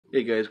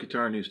Hey guys,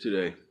 guitar news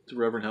today. It's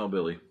Reverend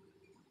Hellbilly.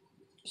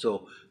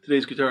 So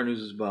today's guitar news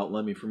is about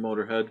Lemmy from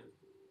Motorhead.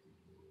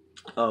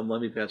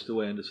 Lemmy passed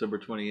away on December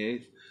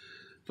 28th,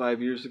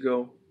 5 years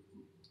ago.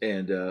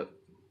 And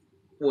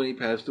when he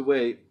passed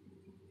away,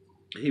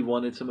 he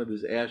wanted some of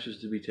his ashes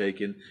to be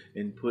taken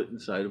and put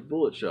inside of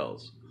bullet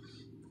shells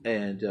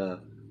and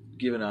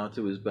given out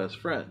to his best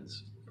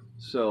friends.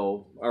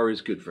 So, or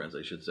his good friends,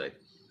 I should say.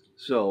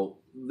 So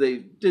they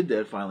did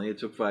that finally. It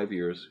took 5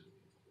 years.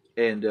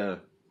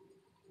 And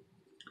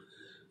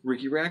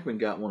Ricki Racktman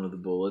got one of the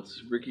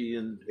bullets. Ricki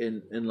and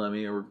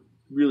Lemmy are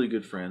really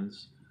good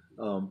friends.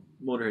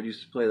 Motorhead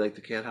used to play like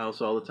the Cat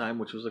House all the time,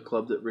 which was a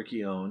club that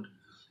Ricki owned.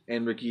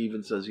 And Ricki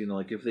even says,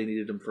 like if they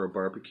needed him for a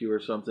barbecue or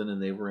something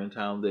and they were in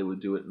town, they would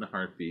do it in a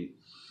heartbeat.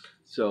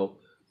 So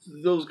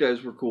those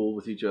guys were cool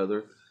with each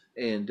other.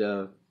 And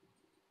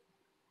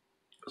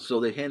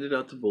so they handed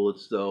out the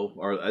bullets, though,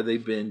 or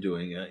they've been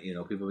doing it.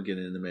 People have been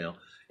getting it in the mail.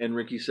 And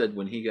Ricki said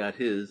when he got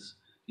his,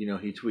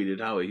 he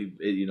tweeted how he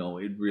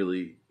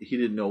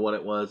didn't know what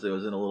it was. It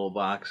was in a little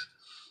box,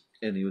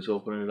 and he was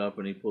opening it up,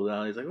 and he pulled it out.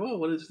 And he's like, "Oh,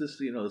 what is this?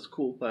 This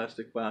cool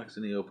plastic box."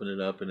 And he opened it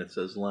up, and it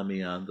says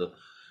Lemmy on the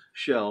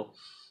shell.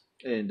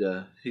 And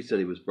he said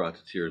he was brought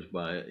to tears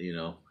by it.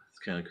 It's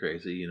kind of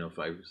crazy.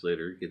 5 years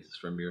later, you get this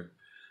from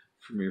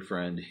your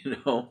friend.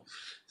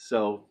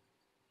 So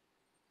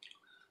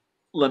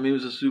Lemmy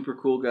was a super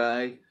cool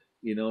guy.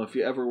 If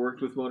you ever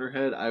worked with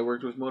Motorhead, I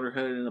worked with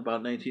Motorhead in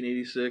about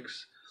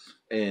 1986,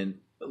 and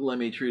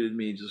Lemmy treated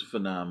me just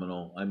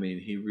phenomenal. I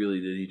mean, he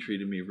really did. He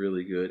treated me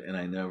really good, and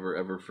I never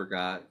ever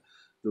forgot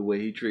the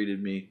way he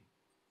treated me.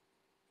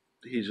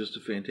 He's just a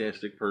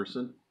fantastic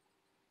person.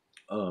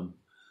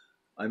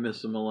 I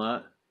miss him a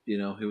lot. He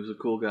was a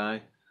cool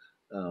guy.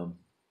 Um,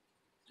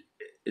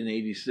 in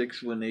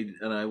 '86 when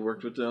I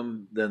worked with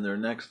them, then their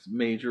next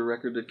major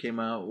record that came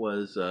out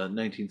was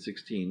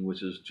 1916,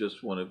 which is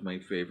just one of my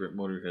favorite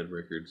Motorhead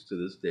records to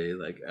this day,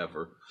 like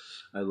ever.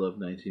 I love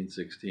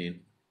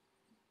 1916.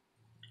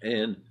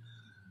 And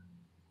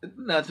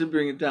not to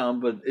bring it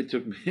down, but it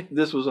took me.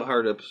 This was a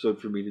hard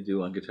episode for me to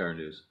do on guitar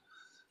news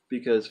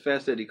because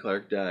Fast Eddie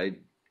Clarke died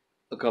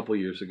a couple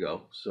years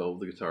ago. So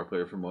the guitar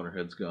player from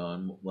Motorhead's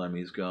gone,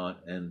 Lemmy's gone,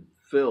 and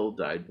Phil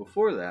died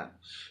before that.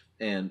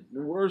 And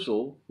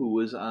Wurzel, who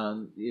was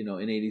on, in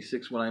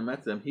 '86 when I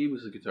met them, he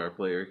was a guitar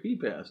player. He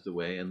passed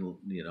away, and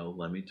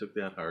Lemmy took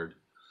that hard.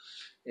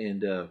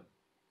 And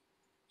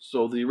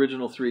so the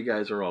original three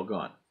guys are all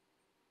gone.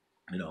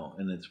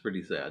 And it's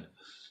pretty sad.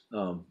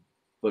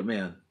 But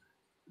man,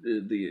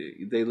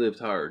 they lived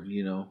hard.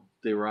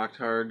 They rocked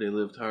hard. They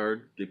lived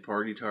hard. They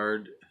partied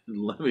hard.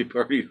 Lemmy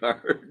partied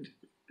hard.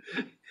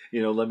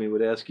 Lemmy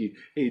would ask you,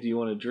 "Hey, do you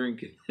want a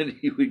drink?" And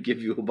he would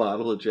give you a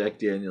bottle of Jack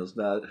Daniels,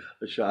 not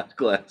a shot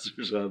glass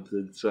or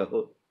something.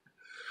 So,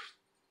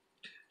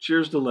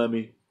 cheers to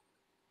Lemmy.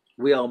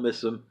 We all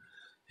miss him.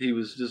 He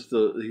was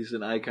he's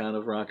an icon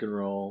of rock and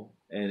roll,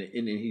 and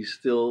he's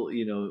still,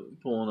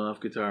 pulling off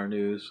guitar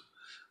news.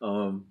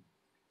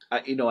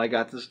 I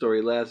got the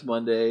story last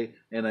Monday,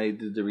 and I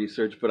did the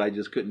research, but I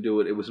just couldn't do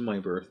it. It was my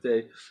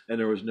birthday, and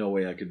there was no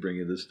way I could bring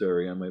you this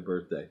story on my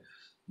birthday.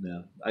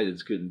 No, I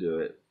just couldn't do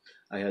it.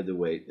 I had to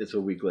wait. It's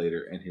a week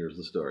later, and here's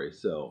the story.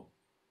 So,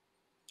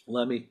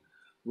 Lemmy,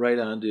 right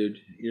on, dude.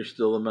 You're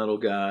still a metal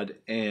god,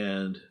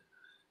 and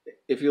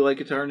if you like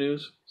guitar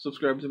news,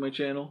 subscribe to my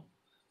channel.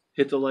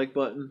 Hit the like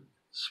button.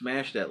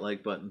 Smash that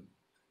like button.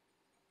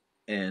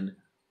 And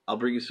I'll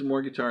bring you some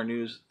more guitar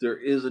news. There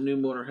is a new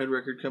Motorhead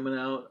record coming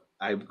out.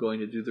 I'm going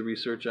to do the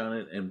research on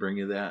it and bring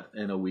you that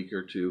in a week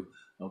or two.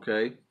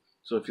 Okay?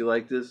 So if you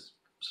like this,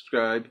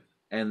 subscribe,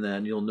 and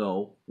then you'll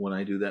know when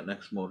I do that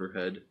next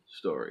Motorhead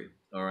story.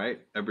 All right?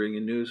 I bring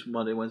you news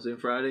Monday, Wednesday,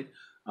 and Friday.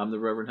 I'm the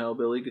Reverend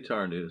Hellbilly,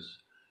 Guitar News.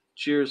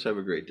 Cheers. Have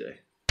a great day.